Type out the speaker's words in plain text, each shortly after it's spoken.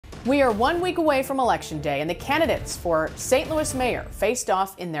We are 1 week away from Election Day, and the candidates for St. Louis mayor faced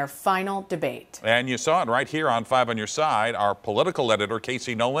off in their final debate. And you saw it right here on 5 on Your Side. Our political editor,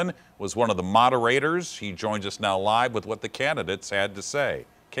 Casey Nolan, was one of the moderators. He joins us now live with what the candidates had to say.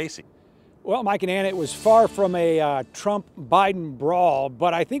 Casey. Well, Mike and Ann, it was far from a Trump-Biden brawl,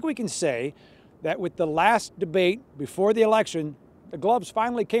 but I think we can say that with the last debate before the election, the gloves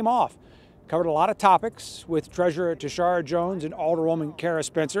finally came off. Covered a lot of topics with Treasurer Tashara Jones and Alderwoman Kara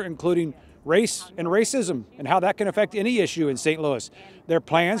Spencer, including race and racism and how that can affect any issue in St. Louis. Their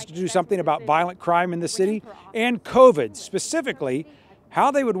plans to do something about violent crime in the city and COVID, specifically how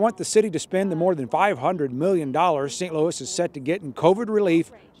they would want the city to spend the more than $500 million St. Louis is set to get in COVID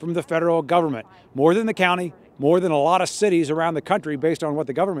relief from the federal government. More than the county, more than a lot of cities around the country, based on what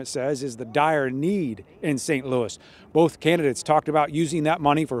the government says is the dire need in St. Louis. Both candidates talked about using that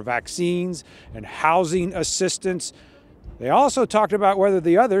money for vaccines and housing assistance. They also talked about whether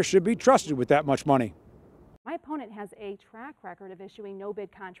the other should be trusted with that much money. My opponent has a track record of issuing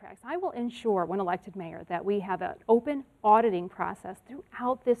no-bid contracts. I will ensure, when elected mayor, that we have an open auditing process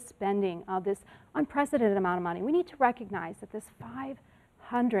throughout this spending of this unprecedented amount of money. We need to recognize that this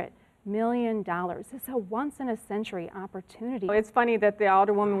 $500 million is a once-in-a-century opportunity. It's funny that the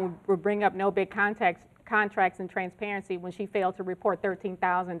alderwoman would bring up no-bid contracts and transparency when she failed to report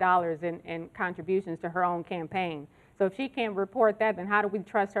 $13,000 in contributions to her own campaign. So if she can't report that, then how do we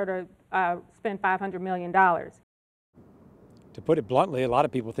trust her to spend $500 million? To put it bluntly, a lot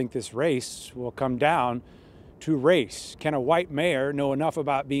of people think this race will come down to race. Can a white mayor know enough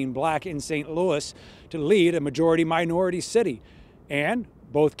about being black in St. Louis to lead a majority-minority city? And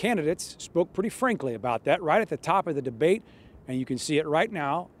both candidates spoke pretty frankly about that right at the top of the debate, and you can see it right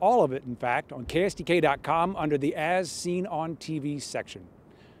now, all of it, in fact, on KSTK.com under the As Seen on TV section.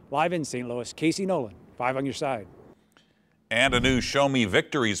 Live in St. Louis, Casey Nolan, 5 on Your Side. And a new Show Me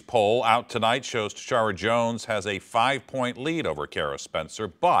Victories poll out tonight shows Tashara Jones has a 5-point lead over Kara Spencer,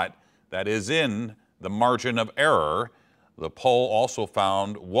 but that is in the margin of error. The poll also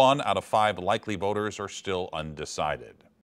found 1 out of 5 likely voters are still undecided.